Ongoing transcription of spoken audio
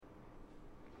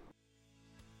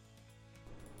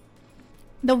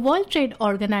The World Trade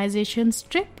Organization's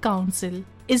TRIP Council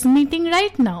is meeting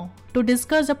right now to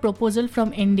discuss a proposal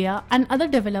from India and other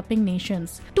developing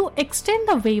nations to extend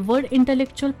the waivered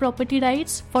intellectual property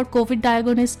rights for COVID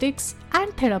diagnostics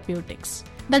and therapeutics.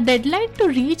 The deadline to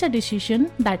reach a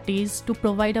decision, that is, to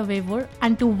provide a waiver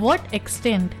and to what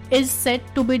extent, is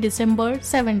set to be December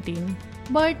 17.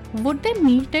 But would they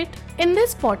meet it? In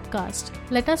this podcast,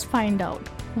 let us find out.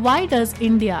 Why does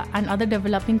India and other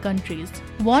developing countries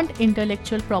want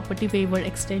intellectual property waiver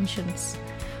extensions?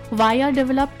 Why are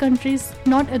developed countries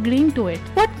not agreeing to it?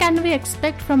 What can we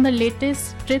expect from the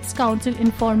latest TRIPS Council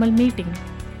informal meeting?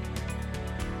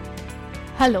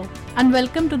 Hello and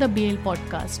welcome to the BL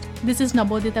podcast. This is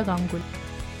Nabodita Gangul.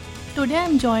 Today I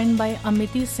am joined by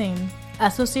Amity Singh,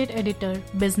 Associate Editor,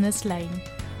 Business Line,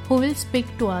 who will speak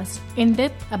to us in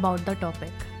depth about the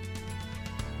topic.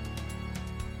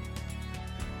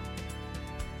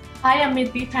 Hi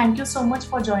Amity, thank you so much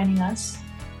for joining us.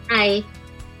 Hi.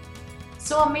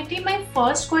 So Amity, my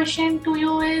first question to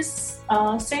you is,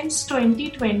 since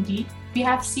 2020, we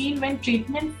have seen when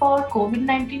treatment for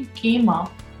COVID-19 came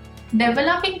up,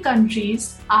 developing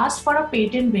countries asked for a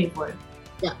patent waiver.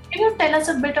 Yeah. Can you tell us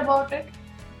a bit about it?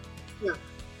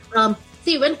 Yeah.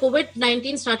 See, when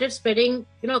COVID-19 started spreading,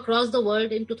 across the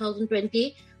world in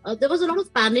 2020, there was a lot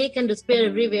of panic and despair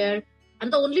everywhere,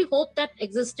 and the only hope that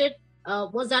existed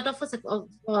was that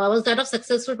of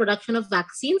successful production of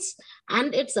vaccines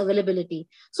and its availability.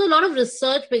 So a lot of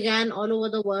research began all over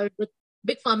the world with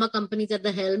big pharma companies at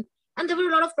the helm, and there were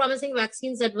a lot of promising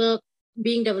vaccines that were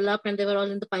being developed, and they were all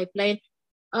in the pipeline.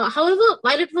 However,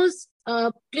 while it was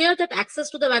clear that access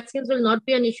to the vaccines will not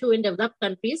be an issue in developed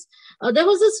countries, there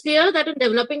was this fear that in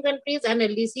developing countries and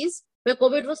LDCs, where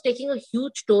COVID was taking a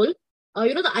huge toll,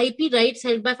 the IP rights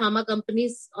held by pharma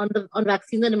companies on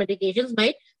vaccines and medications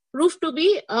might prove to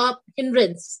be a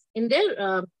hindrance in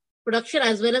their production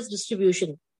as well as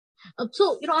distribution.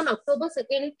 So, on October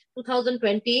 2nd,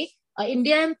 2020,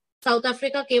 India and South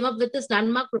Africa came up with this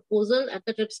landmark proposal at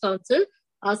the TRIPS Council,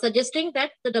 suggesting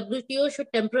that the WTO should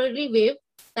temporarily waive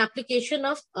the application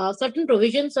of certain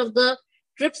provisions of the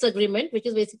TRIPS agreement, which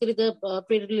is basically the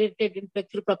trade-related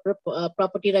intellectual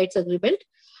property rights agreement,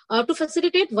 to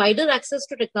facilitate wider access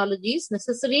to technologies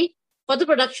necessary for the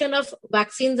production of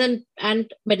vaccines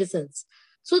and medicines.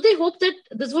 So they hope that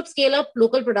this would scale up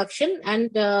local production,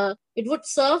 and it would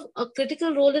serve a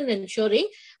critical role in ensuring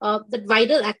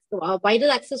that wider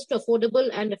access to affordable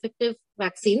and effective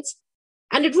vaccines.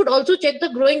 And it would also check the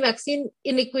growing vaccine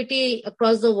inequity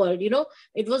across the world.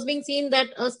 It was being seen that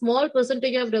a small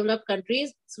percentage of developed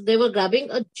countries, so they were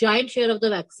grabbing a giant share of the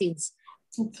vaccines.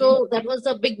 Okay. So that was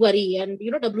a big worry. And,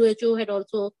 WHO had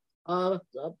also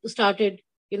started,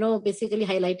 basically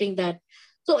highlighting that.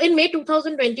 So in May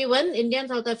 2021, India and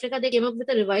South Africa, they came up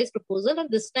with a revised proposal. And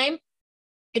this time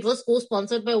it was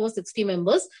co-sponsored by over 60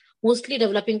 members, mostly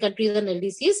developing countries and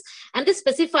LDCs. And they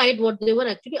specified what they were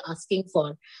actually asking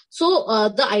for. So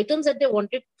the items that they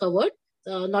wanted covered,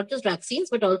 not just vaccines,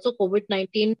 but also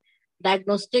COVID-19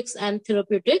 diagnostics and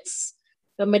therapeutics,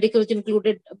 which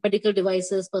included medical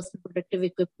devices, personal protective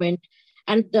equipment,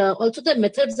 and also the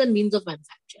methods and means of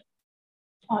manufacture.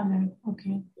 All right.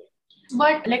 Okay.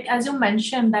 But as you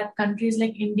mentioned, that countries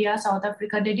like India, South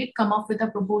Africa, they did come up with a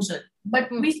proposal.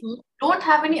 But we don't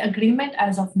have any agreement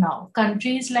as of now.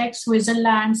 Countries like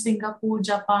Switzerland, Singapore,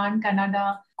 Japan,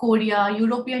 Canada, Korea,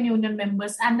 European Union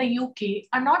members, and the UK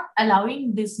are not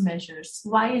allowing these measures.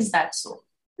 Why is that so?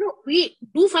 No, we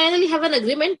do finally have an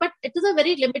agreement, but it is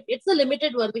a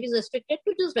limited one, which is restricted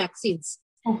to just vaccines.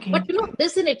 Okay. But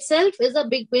this in itself is a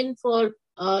big win for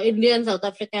India and South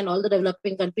Africa and all the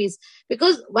developing countries,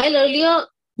 because while earlier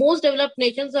most developed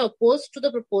nations are opposed to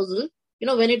the proposal,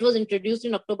 when it was introduced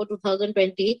in October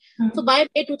 2020. So by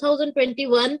May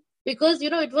 2021, because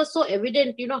it was so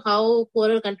evident, how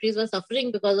poorer countries were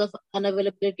suffering because of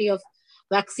unavailability of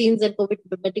vaccines and COVID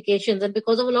medications, and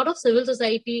because of a lot of civil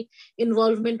society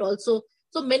involvement also.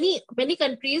 So many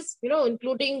countries,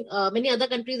 including many other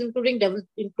countries,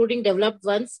 including developed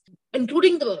ones,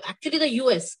 including the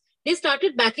US, they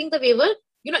started backing the waiver,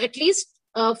 at least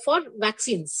for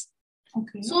vaccines.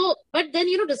 Okay. So, but then,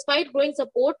 despite growing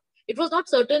support, it was not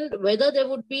certain whether there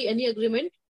would be any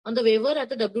agreement on the waiver at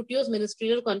the WTO's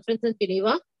ministerial conference in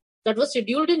Geneva that was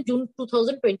scheduled in June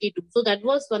 2022. So that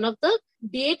was one of the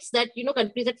dates that,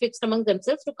 countries had fixed among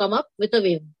themselves to come up with a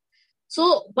waiver.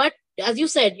 So, but as you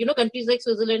said, countries like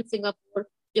Switzerland, Singapore,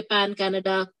 Japan,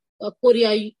 Canada,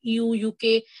 Korea, EU,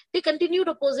 UK, they continued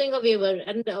opposing a waiver,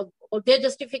 and their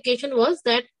justification was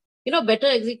that, better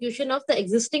execution of the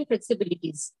existing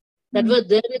flexibilities that were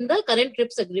there in the current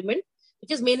TRIPS agreement,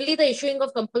 which is mainly the issuing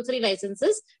of compulsory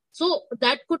licenses So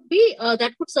that could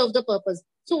serve the purpose.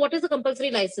 So what is the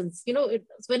compulsory license?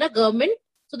 When a government,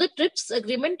 so the TRIPS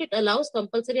agreement, it allows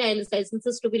compulsory ILS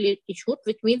licenses to be issued,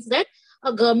 which means that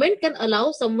a government can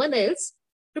allow someone else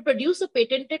to produce a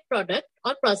patented product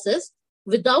or process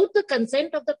without the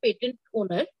consent of the patent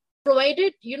owner,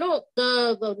 provided,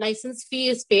 the license fee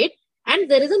is paid and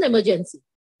there is an emergency,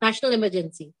 national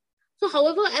emergency. So,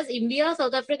 however, as India,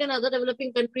 South Africa, and other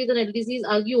developing countries and LDCs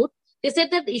argued, they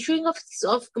said that the issuing of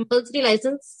compulsory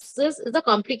licenses is a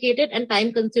complicated and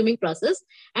time-consuming process,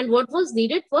 and what was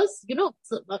needed was,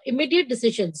 immediate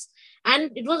decisions. And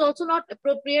it was also not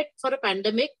appropriate for a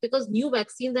pandemic because new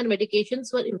vaccines and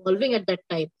medications were evolving at that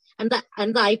time, and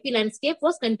the IP landscape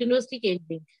was continuously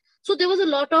changing. So there was a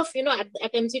lot of,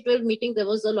 at MC12 meeting, there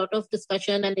was a lot of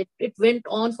discussion, and it went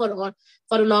on for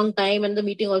a long time, and the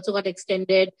meeting also got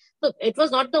extended. So it was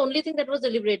not the only thing that was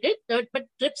deliberated, but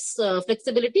TRIPS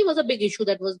flexibility was a big issue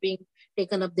that was being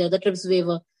taken up there, the TRIPS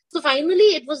waiver. So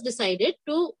finally, it was decided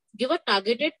to give a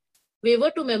targeted waiver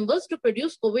to members to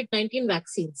produce COVID-19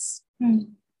 vaccines.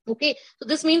 Okay, so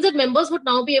this means that members would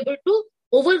now be able to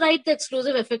override the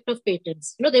exclusive effect of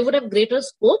patents. They would have greater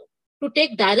scope to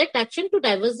take direct action to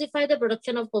diversify the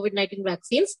production of COVID-19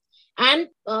 vaccines. And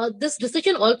this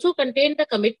decision also contained a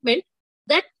commitment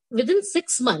that within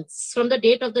 6 months from the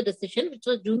date of the decision, which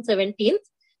was June 17th,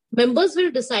 members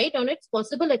will decide on its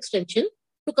possible extension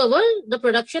to cover the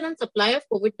production and supply of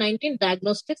COVID-19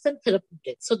 diagnostics and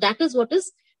therapeutics. So that is what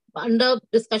is under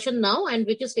discussion now, and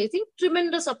which is facing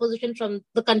tremendous opposition from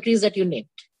the countries that you named.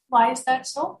 Why is that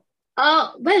so?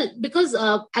 Well, because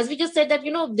as we just said that,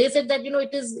 they said that,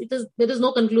 there is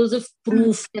no conclusive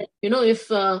proof that,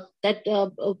 if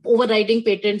overriding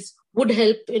patents would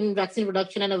help in vaccine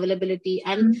production and availability.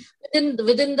 And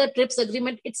within the TRIPS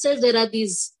agreement itself, there are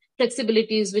these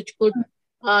flexibilities which could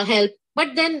help.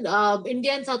 But then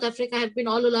India and South Africa have been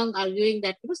all along arguing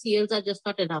that, CLs are just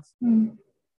not enough.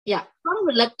 Yeah, a lot of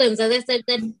reluctance. As I said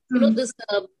that, this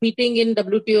meeting in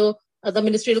WTO, the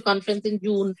ministerial conference in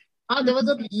June, there was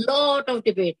a lot of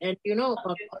debate, and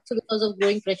also because of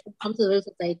growing pressure from civil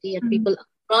society and people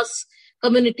across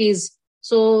communities.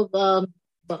 So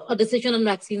a decision on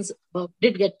vaccines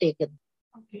did get taken.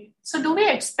 Okay. So do we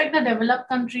expect the developed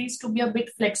countries to be a bit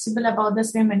flexible about the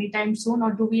same anytime soon,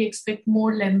 or do we expect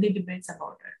more lengthy debates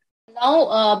about it?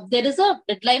 Now, there is a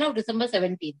deadline of December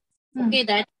 17th, okay,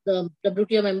 that the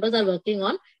WTO members are working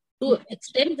on to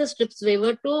extend the TRIPS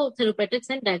waiver to therapeutics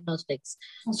and diagnostics.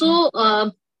 Okay.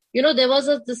 So, there was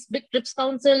this big TRIPS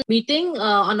Council meeting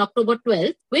on October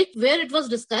 12th, where it was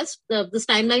discussed, this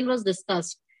timeline was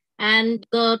discussed. And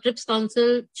the TRIPS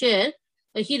Council chair,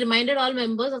 he reminded all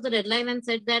members of the deadline and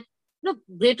said that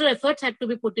greater efforts had to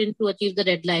be put in to achieve the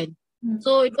deadline.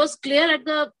 So it was clear at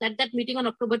that meeting on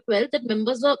October 12th that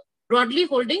members were broadly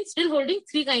still holding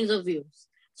three kinds of views.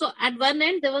 So at one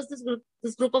end, there was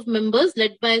this group of members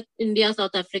led by India,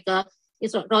 South Africa.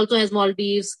 It also has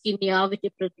Maldives, Kenya,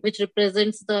 which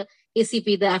represents the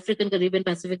ACP, the African, Caribbean,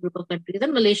 Pacific group of countries,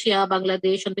 and Malaysia,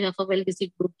 Bangladesh on behalf of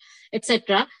LDC group,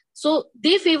 etc. So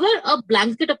they favor a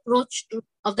blanket approach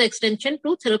of the extension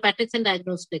to therapeutics and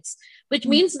diagnostics, which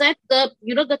means that the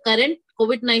current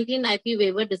COVID-19 IP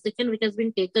waiver decision, which has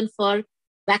been taken for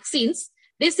vaccines,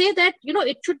 they say that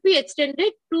it should be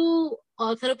extended to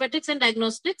therapeutics and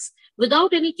diagnostics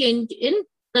without any change in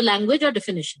the language or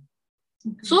definition.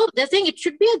 Okay. So they're saying it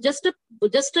should be just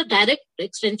a direct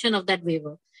extension of that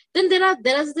waiver. Then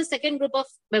there is the second group of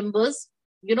members,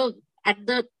 at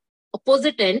the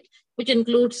opposite end, which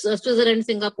includes Switzerland,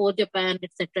 Singapore, Japan,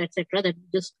 etc., that you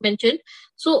just mentioned.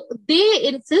 So they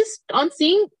insist on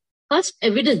seeing first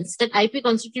evidence that IP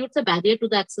constitutes a barrier to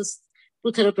the access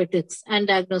to therapeutics and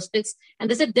diagnostics, and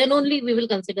they said then only we will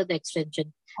consider the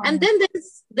extension. And then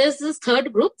there's this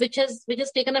third group which has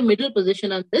taken a middle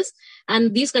position on this,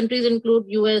 and these countries include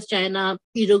US, China,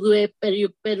 Uruguay,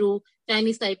 Peru,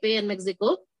 Chinese Taipei, and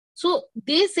Mexico. So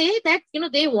they say that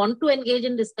they want to engage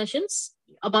in discussions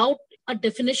about a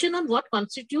definition on what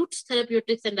constitutes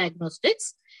therapeutics and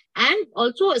diagnostics, and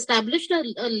also established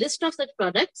a list of such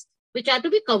products which are to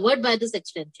be covered by this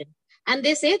extension. And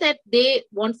they say that they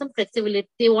want some flexibility,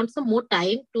 they want some more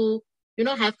time to,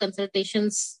 have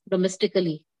consultations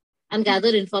domestically and gather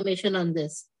information on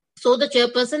this. So the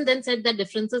chairperson then said that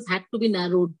differences had to be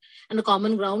narrowed and a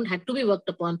common ground had to be worked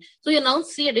upon. So he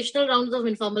announced 3 additional rounds of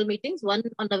informal meetings, one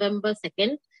on November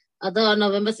 2nd, other on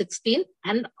November 16th,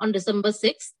 and on December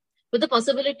 6th, with the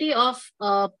possibility of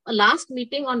a last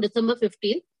meeting on December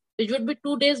 15th, which would be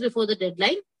 2 days before the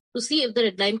deadline, to see if the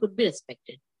deadline could be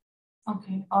respected.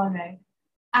 Okay, all right.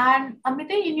 And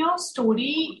Amity, in your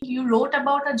story, you wrote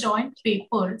about a joint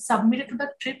paper submitted to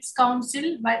the TRIPS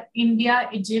Council by India,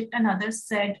 Egypt, and others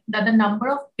said that the number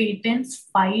of patents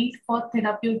filed for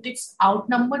therapeutics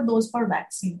outnumbered those for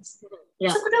vaccines.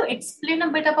 Yeah. So could you explain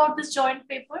a bit about this joint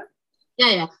paper?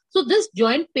 Yeah. So this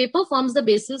joint paper forms the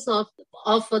basis of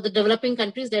the developing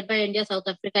countries led by India, South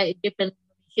Africa, Egypt, and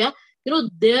Indonesia.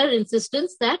 Their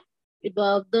insistence that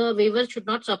the waiver should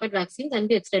not stop at vaccines and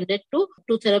be extended to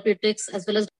therapeutics as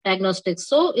well as diagnostics.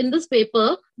 So in this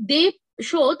paper, they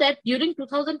show that during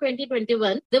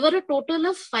 2020-21, there were a total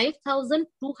of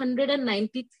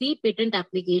 5,293 patent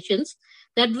applications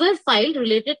that were filed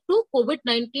related to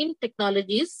COVID-19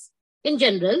 technologies in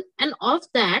general. And of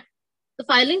that, the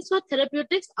filings for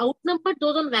therapeutics outnumbered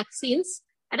those on vaccines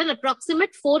at an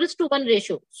approximate 4:1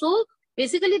 ratio. So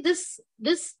basically, this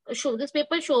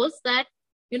paper shows that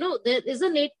there is a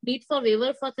need for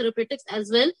waiver for therapeutics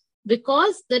as well,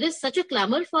 because there is such a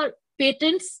clamor for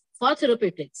patents for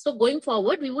therapeutics. So going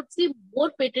forward, we would see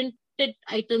more patented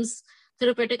items,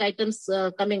 therapeutic items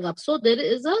coming up. So there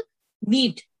is a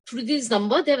need. Through these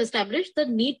numbers, they have established the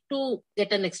need to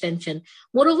get an extension.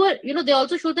 Moreover, they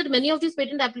also show that many of these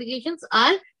patent applications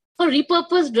are for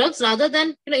repurposed drugs rather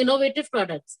than innovative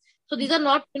products. So these are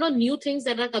not new things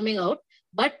that are coming out,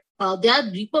 but they are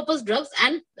repurposed drugs,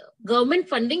 and government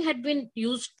funding had been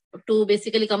used to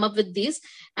basically come up with these,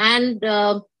 and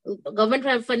government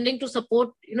have funding to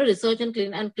support research and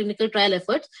clinical trial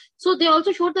efforts. So they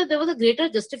also showed that there was a greater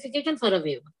justification for a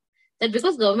waiver, that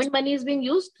because government money is being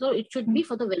used, so it should be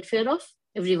for the welfare of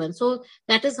everyone. So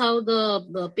that is how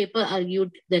the paper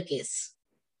argued their case.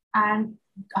 And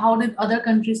how did other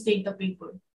countries take the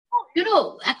paper?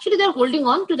 Actually they're holding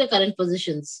on to their current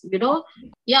positions,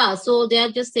 Yeah, so they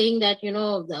are just saying that,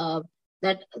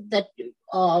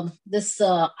 this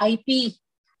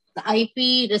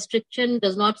IP restriction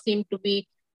does not seem to be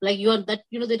like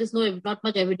there is not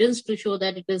much evidence to show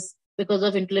that it is because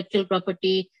of intellectual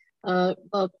property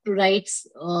rights.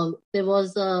 There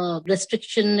was a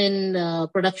restriction in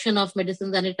production of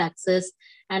medicines and its access.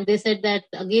 And they said that,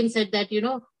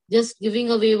 just giving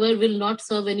a waiver will not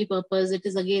serve any purpose. It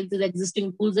is against the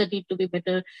existing rules that need to be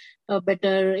better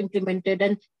implemented.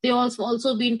 And they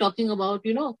also been talking about,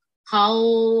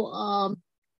 how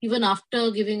even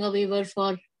after giving a waiver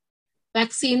for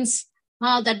vaccines,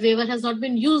 that waiver has not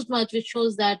been used much, which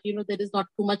shows that, there is not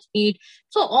too much need.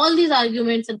 So all these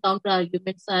arguments and counter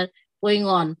arguments are going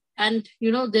on. And,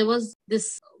 there was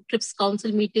this TRIPS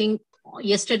Council meeting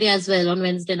yesterday as well on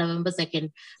Wednesday, November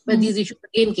 2nd, where these issues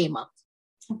again came up.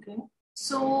 Okay.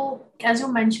 So, as you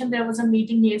mentioned, there was a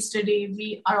meeting yesterday.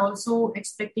 We are also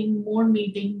expecting more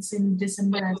meetings in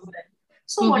December as well.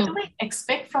 So, what do we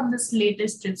expect from this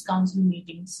latest TRIPS Council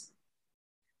meetings?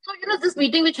 So, this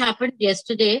meeting which happened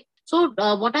yesterday. So,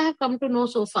 what I have come to know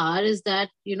so far is that,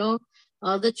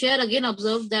 the chair again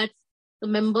observed that the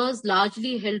members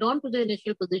largely held on to their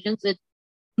initial positions with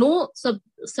no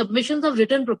submissions of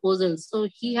written proposals. So,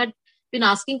 he had been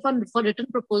asking for written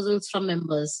proposals from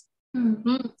members.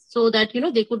 So that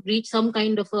they could reach some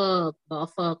kind of a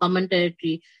common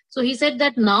territory. So he said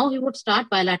that now he would start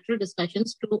bilateral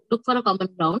discussions to look for a common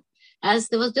ground, as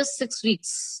there was just 6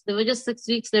 weeks. There were just 6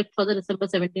 weeks left for the December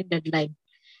 17th deadline,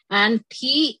 and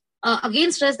he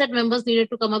again stressed that members needed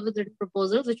to come up with written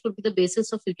proposals, which would be the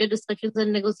basis of future discussions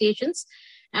and negotiations.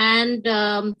 And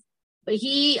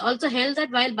he also held that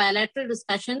while bilateral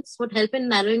discussions would help in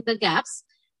narrowing the gaps,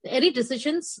 any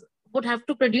decisions would have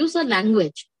to produce a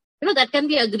language that can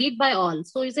be agreed by all.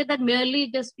 So he said that merely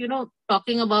just,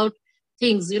 talking about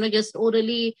things, just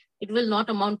orally, it will not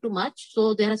amount to much.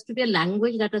 So there has to be a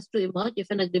language that has to emerge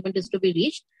if an agreement is to be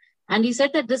reached. And he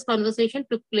said that this conversation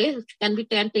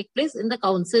can take place in the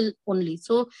council only.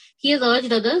 So he has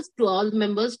urged others, to all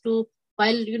members, to,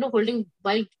 while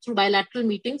through bilateral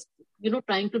meetings,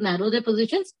 trying to narrow their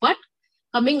positions, but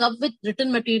coming up with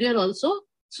written material also,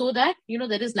 so that,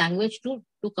 there is language to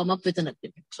come up with an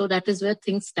agreement. So that is where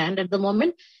things stand at the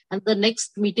moment. And the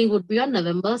next meeting would be on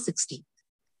November 16th.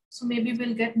 So maybe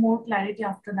we'll get more clarity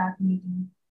after that meeting.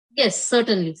 Yes,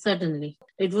 certainly.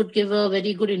 It would give a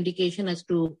very good indication as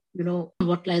to,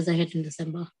 what lies ahead in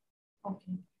December.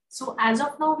 Okay. So as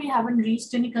of now, we haven't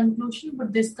reached any conclusion,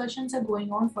 but discussions are going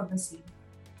on for the same.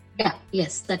 Yeah,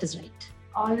 yes, that is right.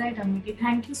 All right, Amity.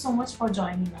 Thank you so much for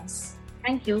joining us.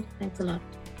 Thank you. Thanks a lot.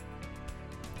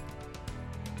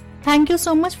 Thank you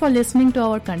so much for listening to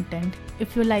our content.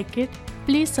 If you like it,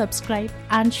 please subscribe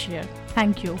and share.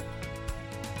 Thank you.